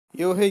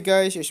Yo, hey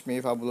guys, it's me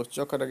Fabulous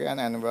Joker again,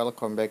 and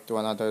welcome back to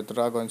another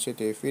Dragon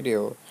City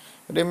video.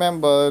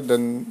 Remember,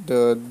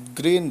 the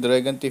Green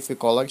Dragon TV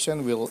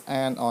collection will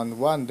end on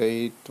one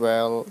day,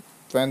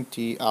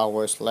 20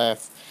 hours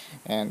left,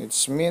 and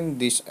it's mean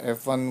this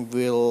event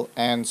will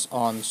end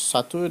on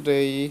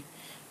Saturday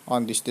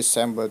on this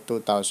December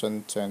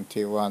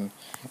 2021.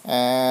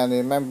 And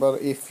remember,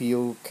 if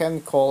you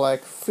can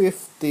collect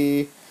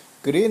 50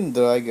 Green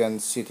Dragon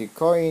City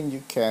coin,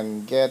 you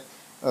can get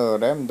a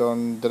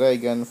random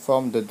dragon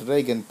from the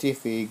Dragon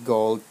TV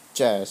Gold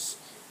chest.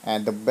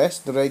 And the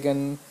best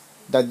dragon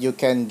that you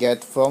can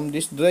get from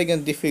this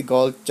Dragon TV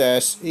Gold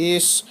chest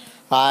is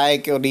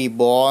Hike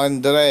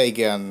Reborn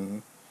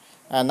Dragon.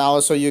 And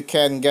also you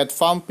can get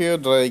Vampire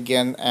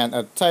Dragon and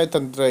a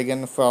Titan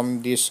Dragon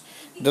from this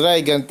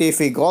Dragon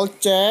TV Gold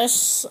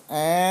chest.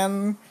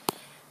 And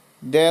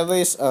there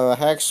is a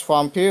Hex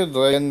Vampire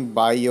Dragon,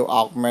 Bio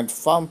Augment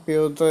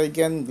Vampire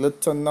Dragon,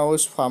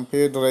 Glutonous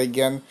Vampire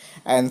Dragon,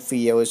 and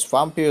Theos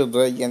Vampire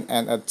Dragon,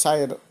 and a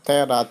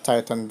Terra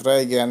Titan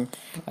Dragon.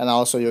 And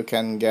also you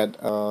can get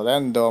a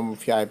random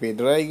VIP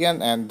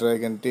Dragon and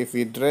Dragon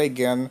TV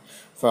Dragon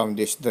from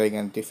this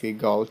Dragon TV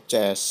Gold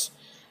chest.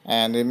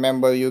 And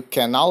remember, you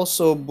can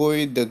also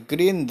buy the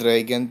Green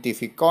Dragon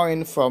TV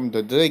coin from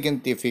the Dragon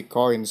TV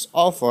coins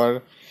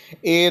offer.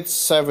 It's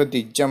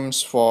 70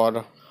 gems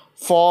for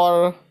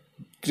 4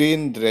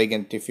 Green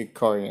Dragon TV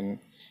coin.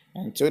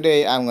 And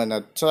today I'm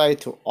gonna try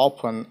to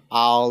open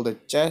all the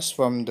chests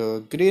from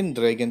the Green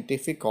Dragon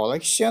TV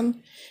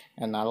collection.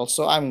 And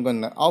also I'm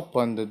gonna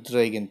open the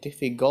Dragon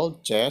TV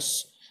Gold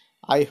chest.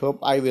 I hope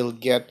I will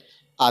get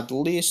at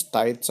least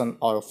Titan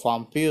or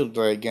Vampire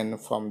Dragon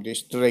from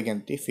this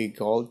Dragon TV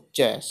Gold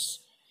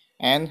chest.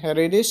 And here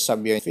it is,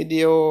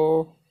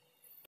 video.